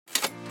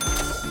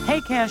Hey,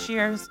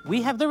 cashiers!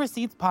 We Have the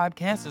Receipts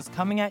podcast is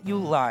coming at you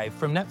live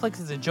from Netflix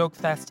is a Joke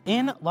Fest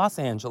in Los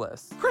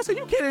Angeles. Chris, are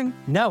you kidding?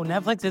 No,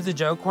 Netflix is a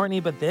joke, Courtney,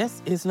 but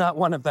this is not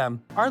one of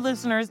them. Our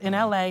listeners in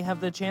LA have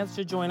the chance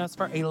to join us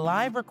for a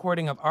live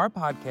recording of our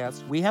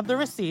podcast, We Have the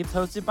Receipts,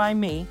 hosted by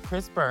me,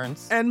 Chris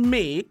Burns. And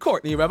me,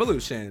 Courtney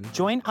Revolution.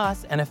 Join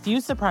us and a few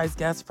surprise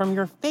guests from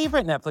your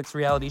favorite Netflix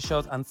reality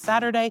shows on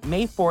Saturday,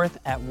 May 4th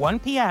at 1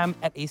 p.m.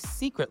 at a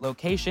secret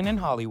location in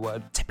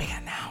Hollywood. To be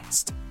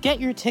announced. Get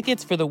your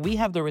tickets for the We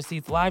Have the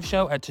Receipts live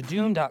show at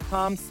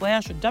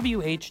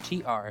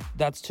tudum.com/WHTR.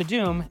 That's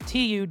Tudum,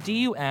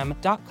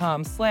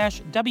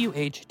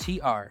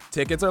 TUDUM.com/WHTR.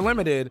 Tickets are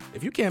limited.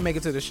 If you can't make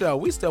it to the show,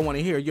 we still want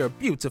to hear your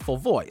beautiful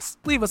voice.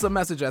 Leave us a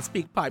message at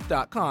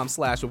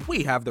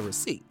speakpipe.com/We Have the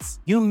Receipts.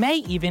 You may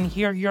even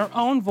hear your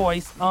own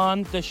voice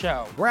on the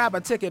show. Grab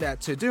a ticket at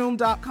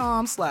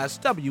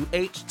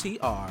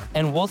tudum.com/WHTR.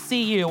 And we'll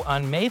see you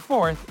on May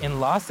 4th in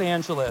Los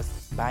Angeles.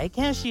 Bye,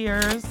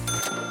 cashiers.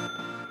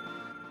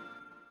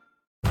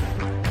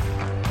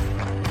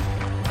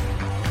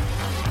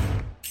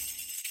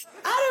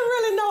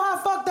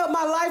 Fucked up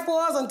my life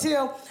was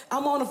until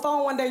I'm on the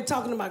phone one day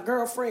talking to my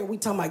girlfriend. We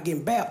talking about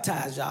getting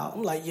baptized, y'all.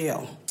 I'm like,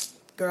 yeah,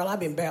 girl, I've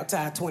been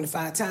baptized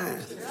 25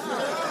 times.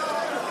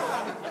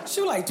 She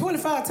was like,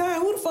 25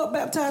 times? Who the fuck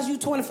baptized you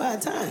 25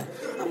 times?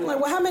 I'm like,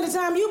 well, how many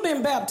times you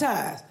been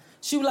baptized?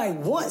 She was like,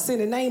 once in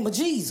the name of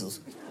Jesus.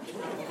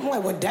 I'm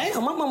like, well,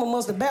 damn, my mama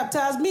must have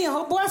baptized me in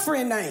her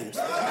boyfriend names.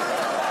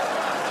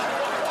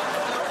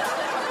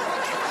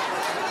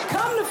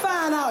 Come to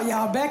find out,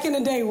 y'all, back in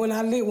the day when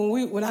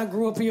I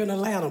grew up here in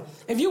Atlanta,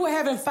 if you were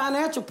having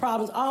financial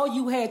problems, all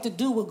you had to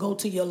do was go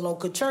to your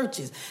local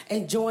churches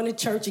and join the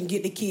church and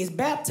get the kids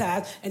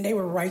baptized, and they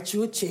would write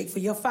you a check for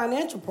your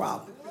financial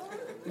problem.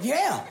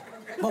 Yeah,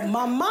 but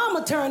my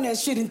mama turned that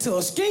shit into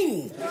a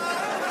scheme.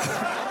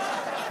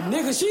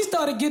 Nigga, she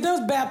started getting us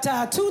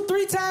baptized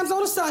 2-3 times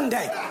on a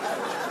Sunday.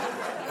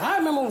 I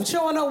remember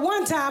showing up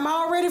one time, I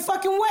already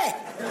fucking wet.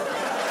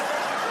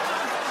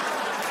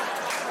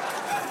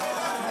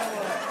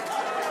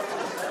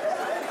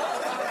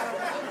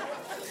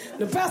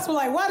 The pastor was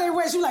like, why they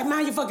wait? She was like,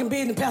 mind your fucking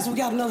business, pastor, we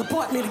got another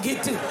appointment to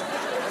get to.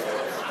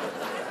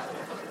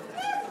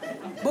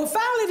 But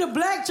finally, the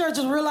black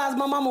churches realized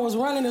my mama was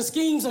running a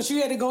scheme, so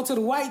she had to go to the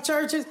white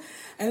churches.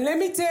 And let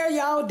me tell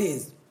y'all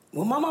this.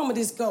 When my mama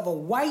discovered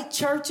white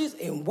churches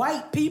and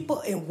white people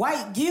and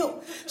white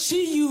guilt,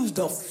 she used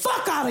the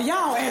fuck out of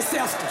y'all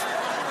ancestors.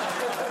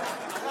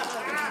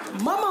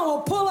 My mama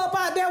would pull up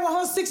out there with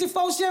her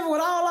 64 Chevy with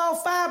all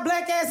 5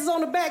 black asses on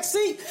the back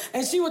seat,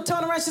 and she would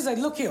turn around and she'd say,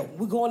 look here,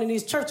 we're going in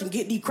this church and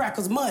get these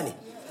crackers money.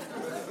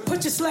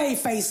 Put your slave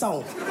face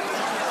on.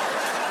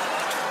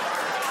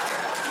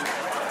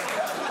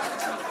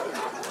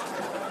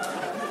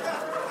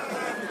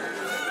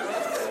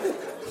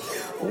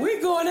 We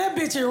go in that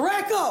bitch and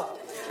rack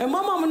up. And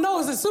my mama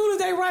knows as soon as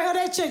they write her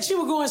that check, she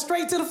was going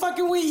straight to the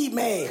fucking weed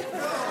man.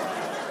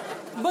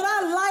 But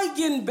I like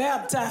getting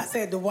baptized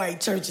at the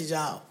white churches,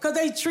 y'all, because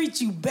they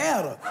treat you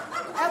better.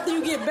 After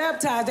you get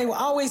baptized, they will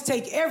always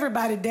take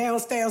everybody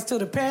downstairs to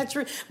the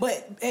pantry,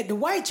 but at the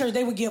white church,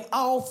 they would give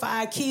all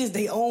 5 kids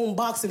their own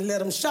box and let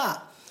them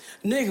shop.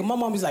 Nigga, my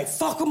mommy's like,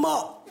 fuck them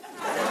up.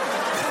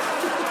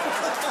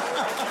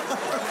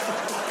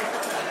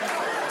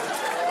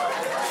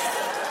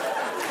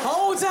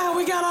 Whole time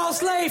we got all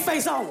slave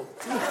face on.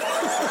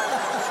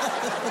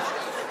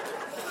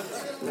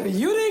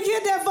 You didn't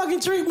get that fucking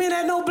treatment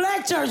at no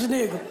black church,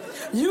 nigga.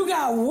 You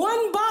got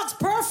 1 box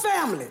per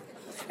family.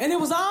 And it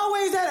was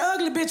always that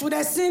ugly bitch with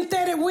that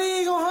synthetic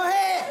wig on her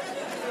head,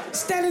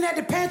 standing at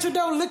the pantry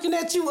door looking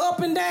at you up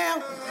and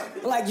down.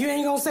 Like, you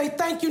ain't gonna say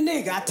thank you,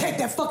 nigga. I take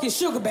that fucking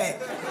sugar back.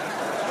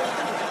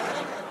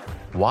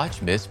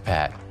 Watch Miss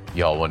Pat.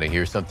 Y'all want to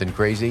hear something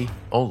crazy?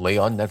 Only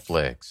on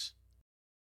Netflix.